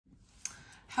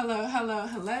Hello, hello,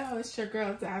 hello. It's your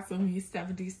girl Dazzle Me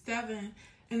 77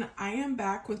 and I am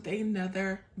back with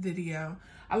another video.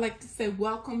 I like to say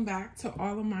welcome back to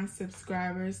all of my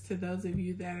subscribers. To those of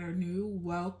you that are new,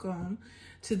 welcome.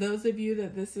 To those of you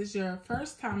that this is your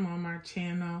first time on my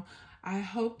channel, I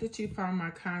hope that you found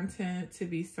my content to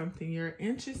be something you're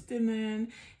interested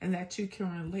in and that you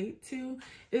can relate to.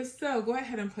 If so, go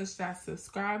ahead and push that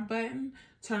subscribe button.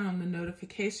 Turn on the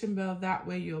notification bell. That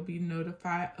way you'll be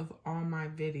notified of all my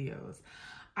videos.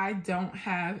 I don't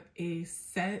have a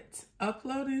set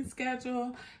uploading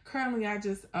schedule. Currently, I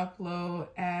just upload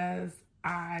as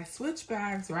I switch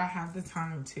bags or I have the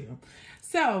time to.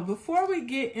 So before we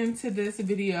get into this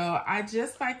video, I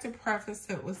just like to preface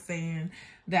it with saying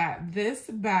that this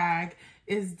bag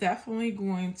is definitely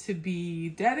going to be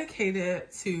dedicated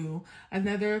to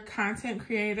another content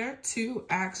creator, two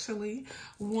actually.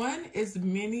 One is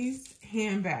Minnie's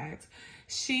Handbags.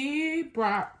 She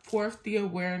brought forth the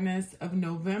awareness of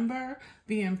November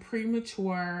being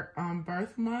premature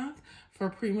birth month for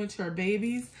premature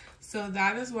babies. So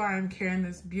that is why I'm carrying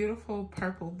this beautiful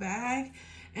purple bag.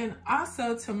 And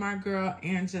also to my girl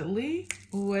Angela,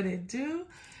 what it do?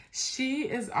 She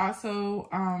is also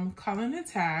calling a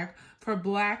tag for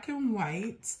black and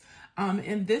white.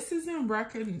 And this is in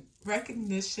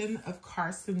recognition of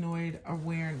carcinoid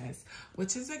awareness,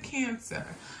 which is a cancer.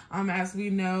 As we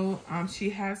know, she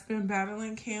has been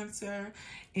battling cancer,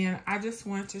 and I just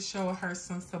want to show her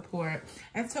some support.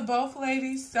 And to both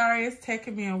ladies, sorry it's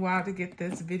taken me a while to get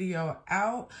this video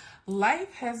out.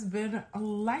 Life has been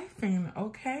lifing,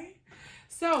 okay?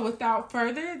 So without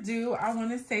further ado, I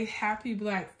want to say happy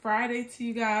Black Friday to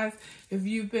you guys. If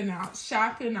you've been out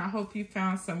shopping, I hope you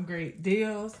found some great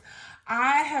deals.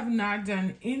 I have not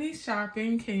done any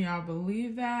shopping. Can y'all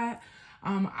believe that?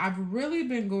 I've really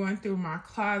been going through my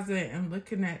closet and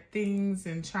looking at things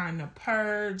and trying to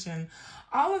purge and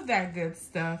all of that good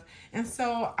stuff. And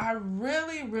so I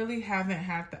really haven't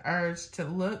had the urge to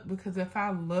look, because if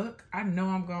I look, I know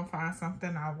I'm going to find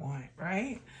something I want,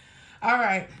 right? All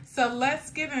right, so let's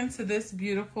get into this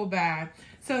beautiful bag.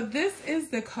 So this is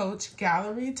the Coach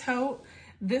Gallery Tote.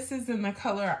 This is in the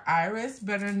color Iris,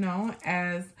 better known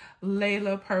as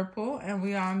Layla Purple. And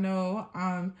we all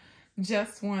know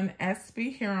Just One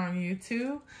SB here on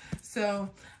YouTube.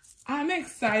 So I'm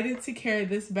excited to carry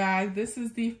this bag. This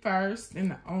is the first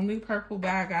and the only purple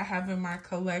bag I have in my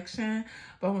collection.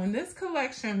 But when this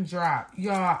collection dropped,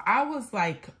 y'all, I was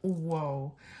like,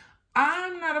 whoa.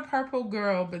 I'm not a purple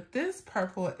girl, but this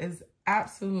purple is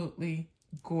absolutely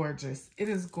gorgeous. It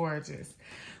is gorgeous.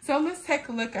 So let's take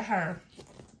a look at her.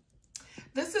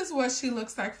 This is what she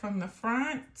looks like from the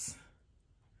front.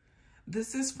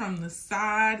 This is from the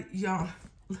side. Y'all,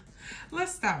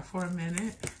 let's stop for a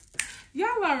minute.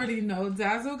 Y'all already know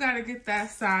Dazzle got to get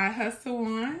that side hustle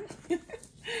on.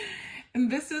 And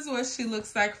this is what she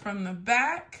looks like from the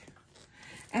back.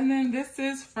 And then this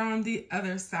is from the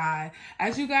other side.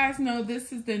 As you guys know,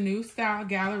 this is the new style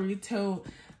gallery tote.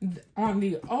 On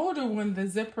the older one, the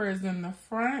zipper is in the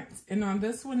front, and on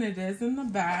this one, it is in the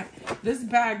back. This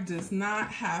bag does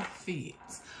not have feet.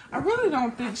 I really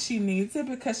don't think she needs it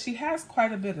because she has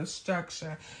quite a bit of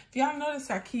structure. If y'all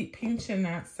notice, I keep pinching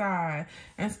that side,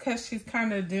 and it's because she's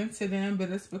kind of dented in, but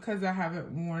it's because I haven't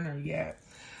worn her yet.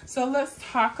 So let's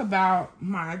talk about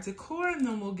my decor, and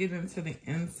then we'll get into the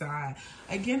inside.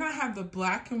 Again, I have the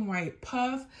black and white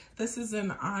puff. This is in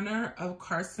honor of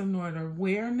carcinoid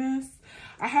awareness.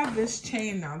 I have this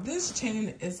chain. Now, this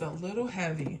chain is a little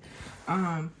heavy.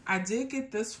 I did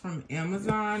get this from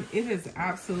Amazon. It is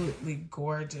absolutely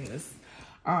gorgeous.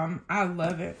 I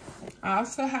love it. I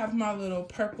also have my little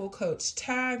purple Coach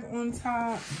tag on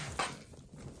top.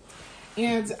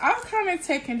 And I've kind of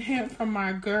taken hint from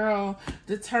my girl,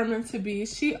 Determined to Be.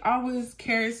 She always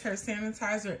carries her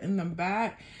sanitizer in the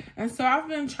back. And so I've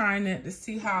been trying it to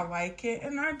see how I like it.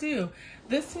 And I do.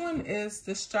 This one is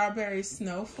the Strawberry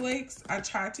Snowflakes. I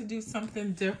tried to do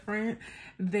something different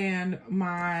than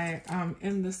my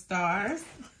In the Stars.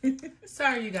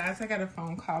 Sorry, you guys. I got a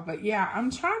phone call. But yeah, I'm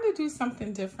trying to do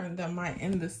something different than my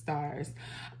In the Stars.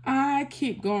 I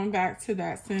keep going back to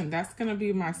that scent. That's going to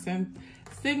be my scent.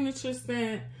 Signature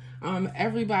scent.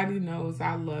 Everybody knows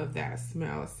I love that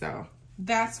smell, so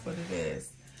that's what it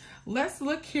is. Let's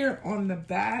look here on the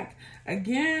back.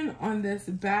 Again, on this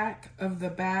back of the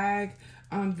bag,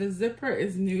 the zipper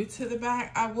is new to the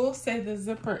back. I will say the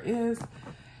zipper is,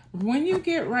 when you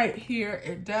get right here,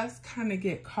 it does kind of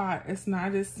get caught. It's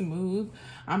not as smooth.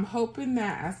 I'm hoping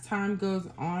that as time goes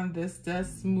on, this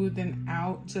does smoothen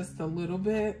out just a little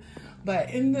bit. But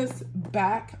in this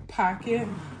back pocket,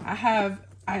 I have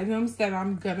items that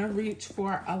I'm gonna reach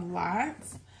for a lot.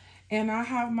 And I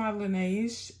have my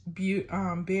Laneige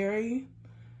Berry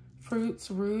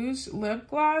Fruits Rouge lip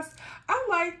gloss. I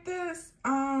like this.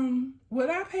 Would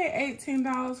I pay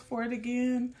 $18 for it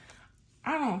again?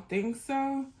 I don't think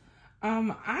so.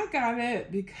 I got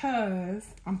it because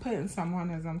I'm putting some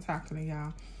on as I'm talking to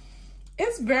y'all.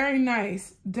 It's very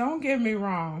nice. Don't get me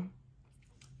wrong.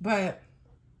 But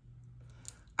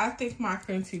I think my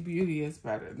Fenty Beauty is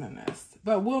better than this.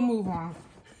 But we'll move on.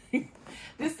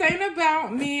 This ain't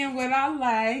about me and what I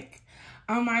like.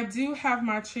 I do have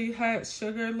my Tree Hut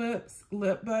Sugar Lips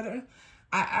lip butter.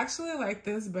 I actually like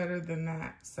this better than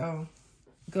that. So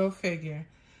go figure.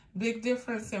 Big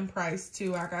difference in price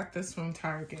too. I got this from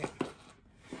Target.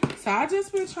 So I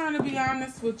just been trying to be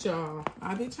honest with y'all.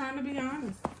 I be trying to be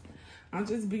honest. I'm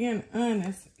just being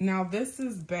honest. Now this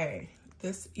is Bae.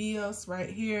 This EOS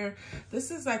right here. This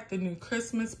is like the new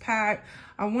Christmas pack.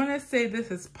 I want to say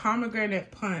this is Pomegranate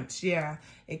Punch. Yeah,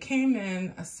 it came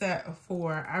in a set of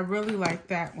 4. I really like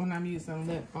that when I'm using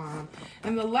lip balm.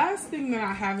 And the last thing that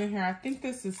I have in here, I think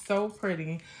this is so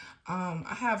pretty.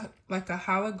 I have like a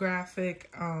holographic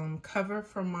cover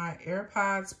for my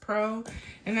AirPods Pro.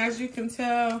 And as you can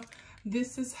tell,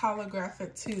 this is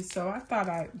holographic too. So I thought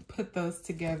I'd put those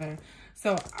together.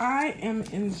 So I am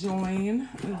enjoying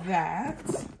that.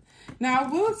 Now I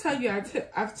will tell you,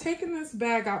 I've taken this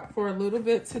bag out for a little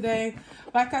bit today.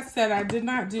 Like I said, I did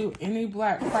not do any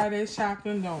Black Friday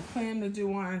shopping. Don't plan to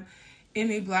do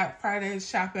any Black Friday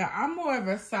shopping. I'm more of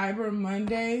a Cyber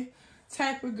Monday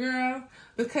type of girl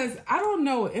because I don't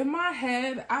know, in my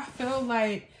head, I feel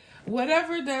like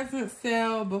whatever doesn't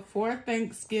sell before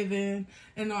Thanksgiving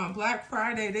and on Black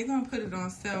Friday, they're going to put it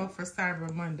on sale for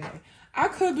Cyber Monday. I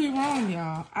could be wrong,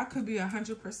 y'all. I could be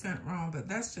 100% wrong, but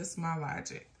that's just my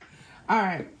logic. All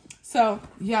right. So,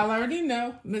 y'all already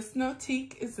know Miss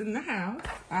Notique is in the house.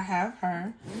 I have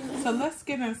her. So, let's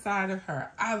get inside of her.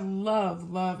 I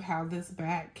love how this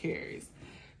bag carries.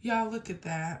 Y'all, look at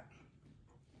that.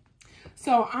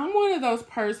 So, I'm one of those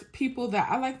people that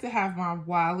I like to have my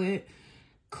wallet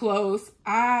close.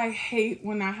 I hate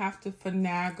when I have to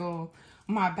finagle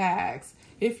my bags.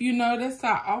 If you notice,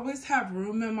 I always have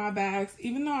room in my bags.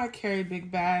 Even though I carry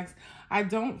big bags, I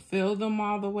don't fill them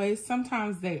all the way.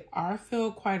 Sometimes they are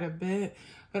filled quite a bit,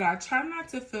 but I try not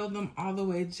to fill them all the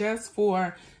way just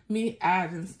for me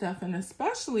adding stuff. And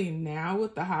especially now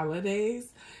with the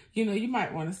holidays, you know, you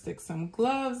might want to stick some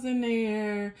gloves in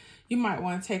there. You might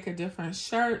want to take a different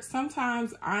shirt.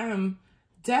 Sometimes I am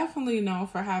definitely known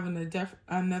for having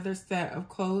another set of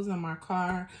clothes in my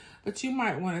car, but you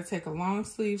might want to take a long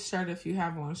sleeve shirt if you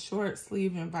have on short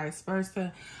sleeve and vice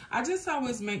versa. I just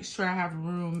always make sure I have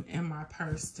room in my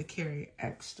purse to carry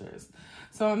extras.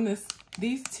 So on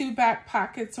these 2 back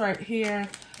pockets right here,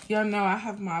 y'all know I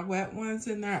have my wet ones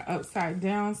in there upside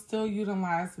down, still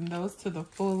utilizing those to the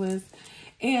fullest.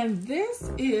 And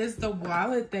this is the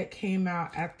wallet that came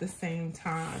out at the same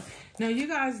time. Now, you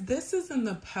guys, this is in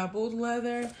the pebbled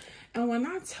leather. And when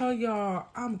I tell y'all,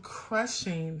 I'm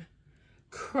crushing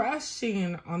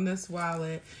on this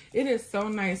wallet. It is so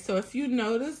nice. So if you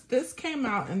notice, this came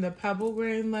out in the pebble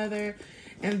grain leather,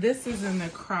 and this is in the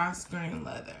cross grain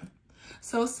leather.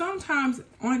 So sometimes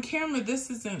on camera, this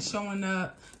isn't showing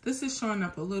up. This is showing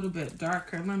up a little bit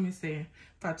darker. Let me see if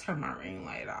I turn my ring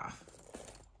light off.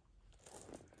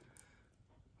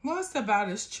 Well, it's about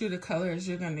as true to color as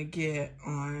you're going to get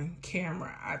on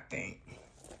camera, I think.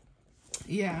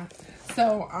 Yeah.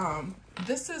 So,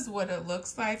 this is what it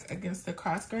looks like against the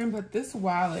cross grain, but this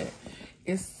wallet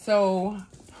is so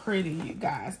pretty, you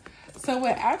guys. So,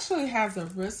 it actually has a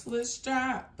wristlet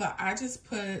strap, but I just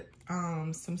put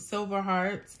some silver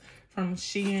hearts from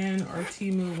Shein or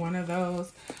Temu, one of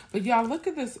those. But y'all, look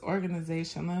at this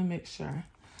organization. Let me make sure.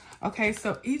 Okay,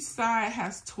 so each side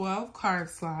has 12 card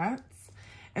slots.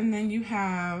 And then you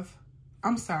have,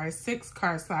 6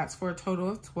 card slots for a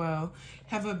total of 12.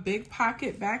 Have a big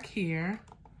pocket back here.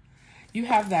 You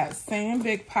have that same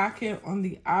big pocket on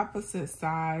the opposite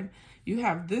side. You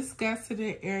have this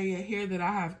gusseted area here that I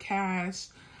have cash.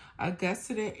 A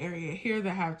gusseted area here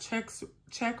that have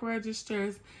check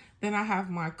registers. Then I have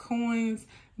my coins.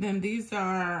 Then these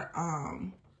are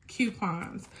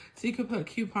coupons. So you can put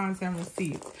coupons and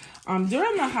receipts.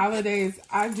 During the holidays,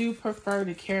 I do prefer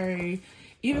to carry,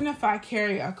 even if I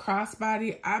carry a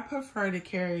crossbody, I prefer to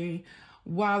carry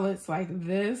wallets like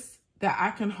this that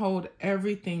I can hold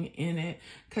everything in it.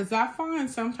 Because I find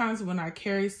sometimes when I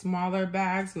carry smaller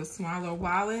bags with smaller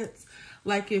wallets,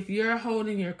 like if you're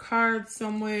holding your card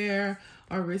somewhere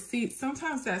or receipts,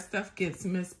 sometimes that stuff gets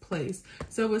misplaced.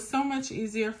 So it's so much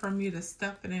easier for me to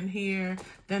stuff it in here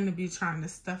than to be trying to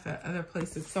stuff it other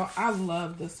places. So I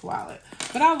love this wallet,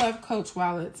 but I love Coach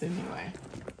wallets anyway.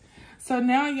 So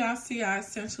now y'all see I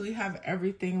essentially have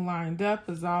everything lined up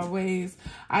as always.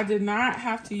 I did not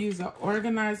have to use an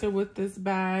organizer with this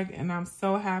bag, and I'm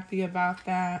so happy about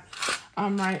that.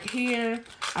 Right here,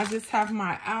 I just have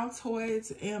my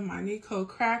Altoids and my Nico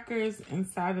crackers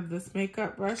inside of this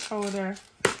makeup brush holder.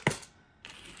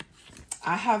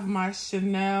 I have my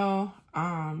Chanel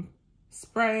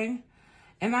spray,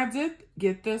 and I did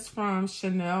get this from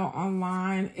Chanel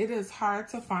online. It is hard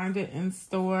to find it in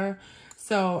store,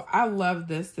 so I love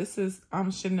this. This is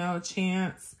Chanel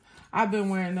Chance. I've been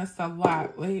wearing this a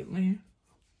lot lately.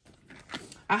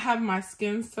 I have my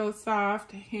Skin So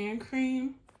Soft hand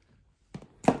cream.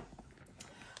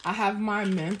 I have my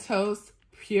Mentos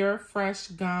Pure Fresh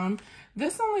Gum.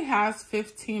 This only has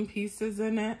 15 pieces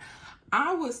in it.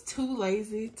 I was too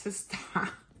lazy to stop.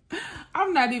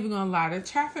 I'm not even gonna lie. The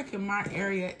traffic in my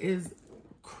area is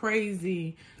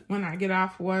crazy when I get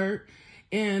off work.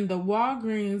 And the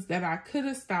Walgreens that I could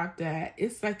have stopped at,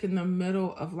 it's like in the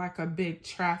middle of like a big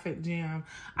traffic jam.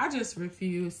 I just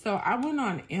refuse. So I went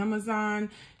on Amazon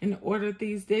and ordered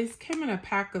these. These came in a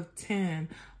pack of 10.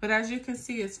 But as you can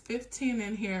see, it's 15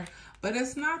 in here. But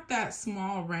it's not that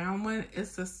small round one.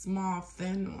 It's a small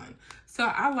thin one. So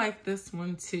I like this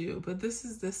one too. But this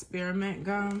is the spearmint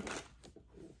gum.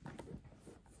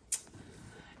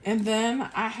 And then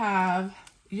I have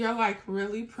You're Like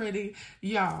Really Pretty.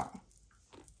 Y'all,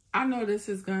 I know this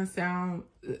is going to sound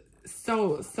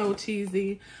so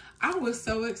cheesy. I was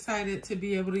so excited to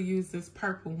be able to use this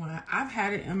purple one. I've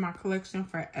had it in my collection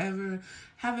forever.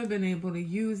 Haven't been able to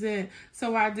use it.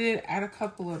 So I did add a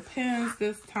couple of pens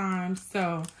this time.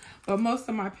 But most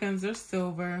of my pens are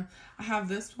silver. I have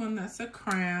this one that's a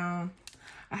crown.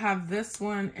 I have this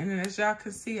one. And as y'all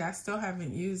can see, I still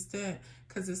haven't used it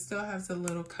because it still has a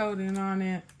little coating on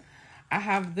it. I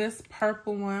have this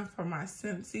purple one for my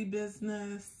Scentsy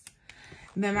business.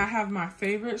 And then I have my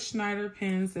favorite Schneider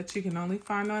pens that you can only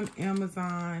find on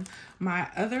Amazon. My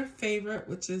other favorite,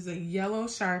 which is a yellow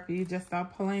Sharpie, just a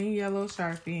plain yellow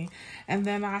Sharpie. And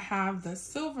then I have the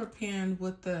silver pen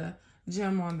with the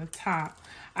gem on the top.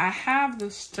 I have the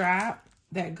strap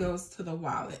that goes to the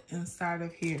wallet inside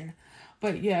of here.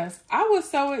 But yes, I was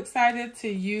so excited to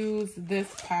use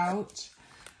this pouch.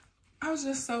 I was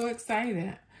just so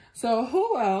excited. So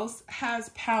who else has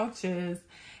pouches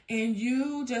and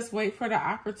you just wait for the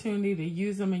opportunity to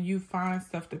use them and you find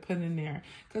stuff to put in there?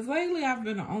 Because lately I've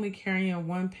been only carrying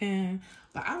one pen,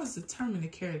 but I was determined to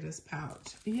carry this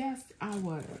pouch. Yes, I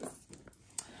was.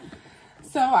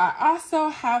 So I also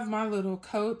have my little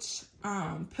Coach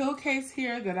pill case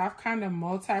here that I've kind of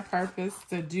multi-purposed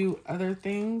to do other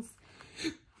things.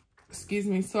 Excuse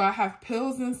me. So I have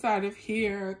pills inside of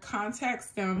here,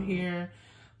 contacts down here,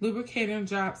 lubricating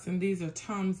drops, and these are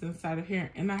Tums inside of here.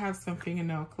 And I have some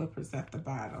fingernail clippers at the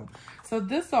bottom. So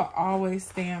this will always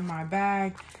stay in my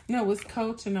bag. And it was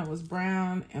Coach and it was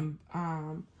brown and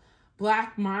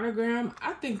black monogram.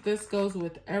 I think this goes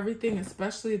with everything,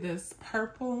 especially this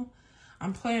purple.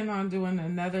 I'm planning on doing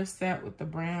another set with the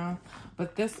brown,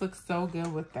 but this looks so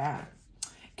good with that.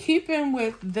 Keeping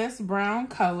with this brown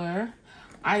color,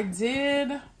 I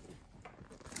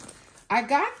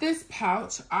got this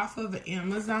pouch off of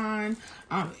Amazon.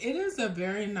 It is a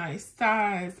very nice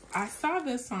size. I saw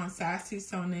this on Sassy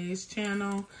Sone's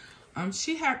channel.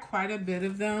 She had quite a bit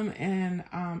of them, and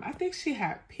I think she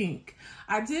had pink.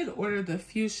 I did order the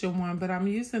fuchsia one, but I'm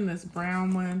using this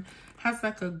brown one. Has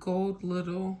like a gold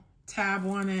little tab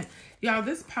on it. Y'all,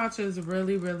 this pouch is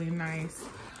really, really nice.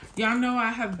 Y'all know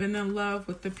I have been in love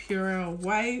with the Purell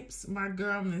wipes. My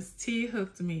girl, Miss T,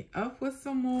 hooked me up with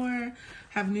some more.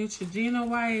 Have Neutrogena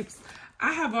wipes.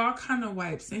 I have all kind of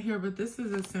wipes in here, but this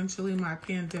is essentially my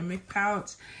pandemic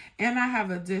pouch. And I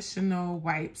have additional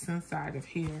wipes inside of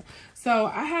here. So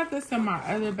I have this in my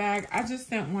other bag. I just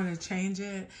didn't want to change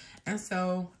it. And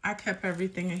so I kept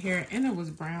everything in here. And it was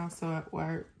brown, so it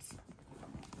worked.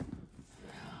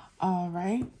 All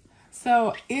right.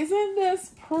 So isn't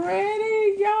this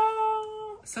pretty,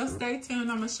 y'all? So stay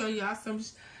tuned. I'm going to show y'all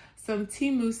some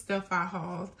Temu stuff I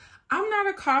hauled. I'm not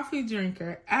a coffee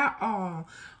drinker at all.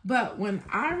 But when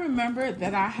I remembered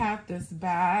that I had this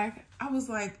bag, I was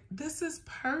like, this is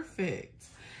perfect.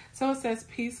 So it says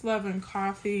peace, love, and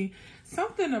coffee.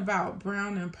 Something about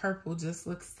brown and purple just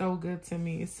looks so good to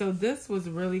me. So this was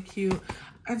really cute.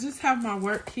 I just have my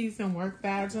work keys and work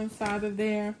badge inside of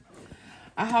there.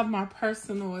 I have my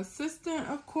personal assistant,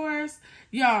 of course.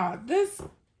 Y'all, this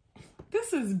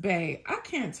is bae. I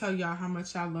can't tell y'all how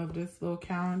much I love this little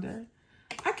calendar.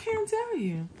 I can't tell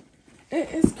you.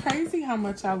 It's crazy how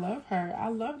much I love her. I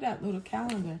love that little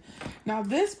calendar. Now,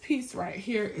 this piece right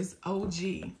here is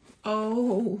OG.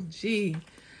 OG.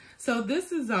 So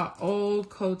this is an old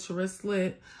Coach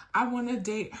wristlet. I want to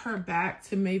date her back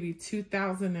to maybe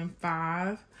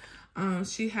 2005.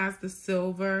 She has the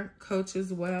silver Coach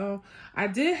as well. I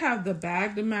did have the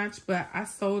bag to match, but I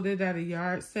sold it at a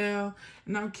yard sale,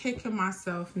 and I'm kicking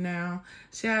myself now.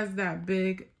 She has that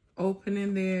big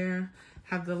opening there,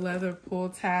 have the leather pull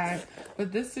tag,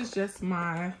 but this is just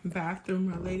my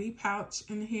bathroom or lady pouch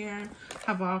in here.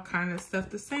 Have all kind of stuff,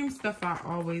 the same stuff I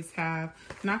always have.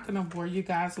 Not gonna bore you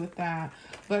guys with that,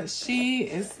 but she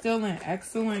is still in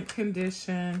excellent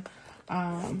condition.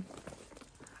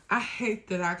 I hate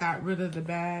that I got rid of the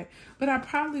bag, but I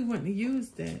probably wouldn't have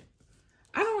used it.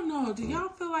 I don't know. Do y'all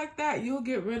feel like that? You'll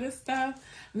get rid of stuff,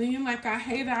 and then you're like,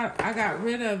 I got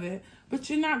rid of it, but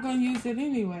you're not going to use it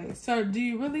anyway. So do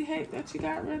you really hate that you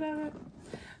got rid of it?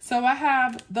 So I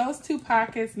have those two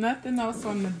pockets, nothing else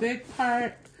on the big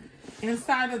part.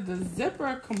 Inside of the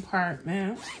zipper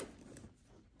compartment,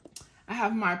 I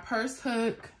have my purse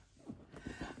hook.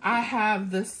 I have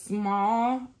the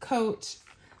small Coach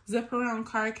zip around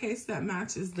card case that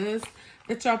matches this,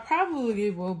 that y'all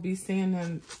probably will be seeing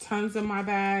in tons of my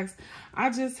bags. I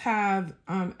just have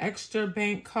extra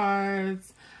bank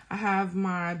cards. I have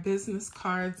my business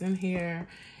cards in here,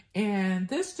 and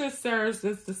this just serves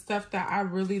as the stuff that I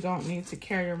really don't need to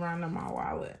carry around in my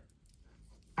wallet.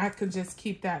 I could just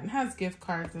keep that, and it has gift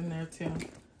cards in there too.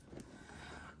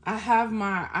 I have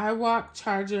my iWalk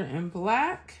charger in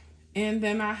black, and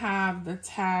then I have the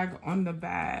tag on the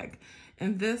bag.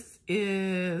 And this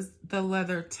is the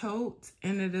leather tote,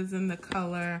 and it is in the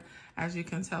color, as you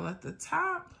can tell at the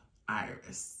top,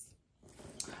 iris.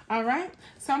 All right,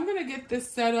 so I'm gonna get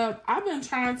this set up. I've been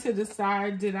trying to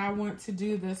decide, did I want to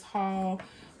do this haul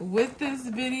with this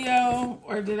video,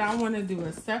 or did I want to do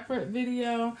a separate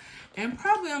video? And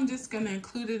probably I'm just gonna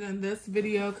include it in this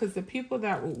video, because the people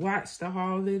that would watch the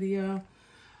haul video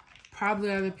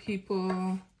probably are the people,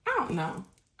 I don't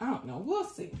know, we'll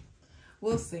see.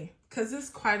 We'll see, because it's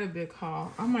quite a big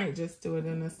haul. I might just do it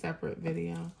in a separate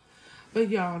video. But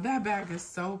y'all, that bag is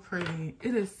so pretty.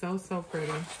 It is so, so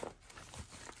pretty.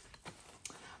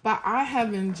 But I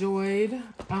have enjoyed,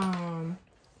 I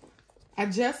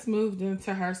just moved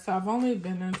into her, so I've only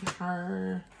been into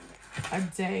her a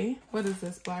day. What is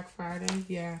this, Black Friday?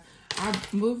 Yeah, I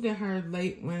moved in her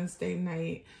late Wednesday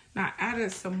night. Now, I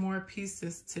added some more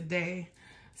pieces today.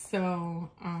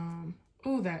 So,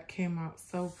 oh, that came out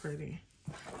so pretty.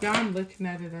 Y'all, I'm looking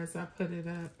at it as I put it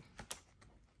up.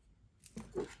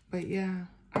 But yeah,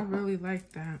 I really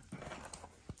like that.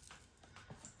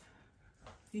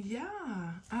 Yeah,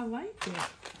 I like it.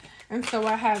 And so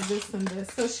I have this and this.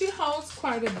 So she holds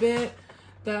quite a bit.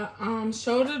 The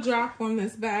shoulder drop on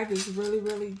this bag is really,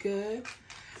 really good.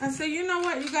 And so you know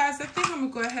what, you guys, I think I'm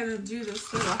gonna go ahead and do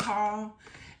this little haul,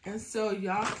 and so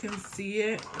y'all can see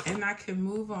it and I can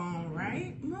move on,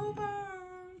 right? Move on.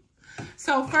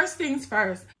 So first things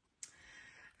first.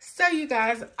 So you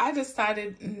guys, I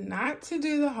decided not to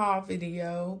do the haul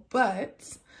video,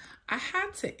 but I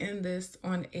had to end this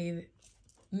on a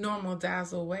normal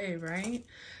dazzle way, right?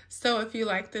 So if you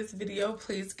like this video,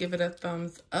 please give it a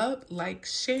thumbs up, like,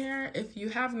 share. If you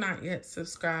have not yet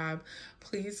subscribed,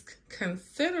 please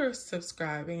consider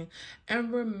subscribing.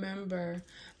 And remember,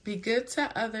 be good to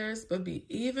others, but be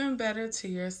even better to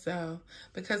yourself,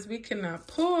 because we cannot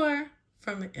pour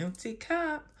from an empty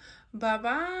cup.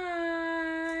 Bye-bye.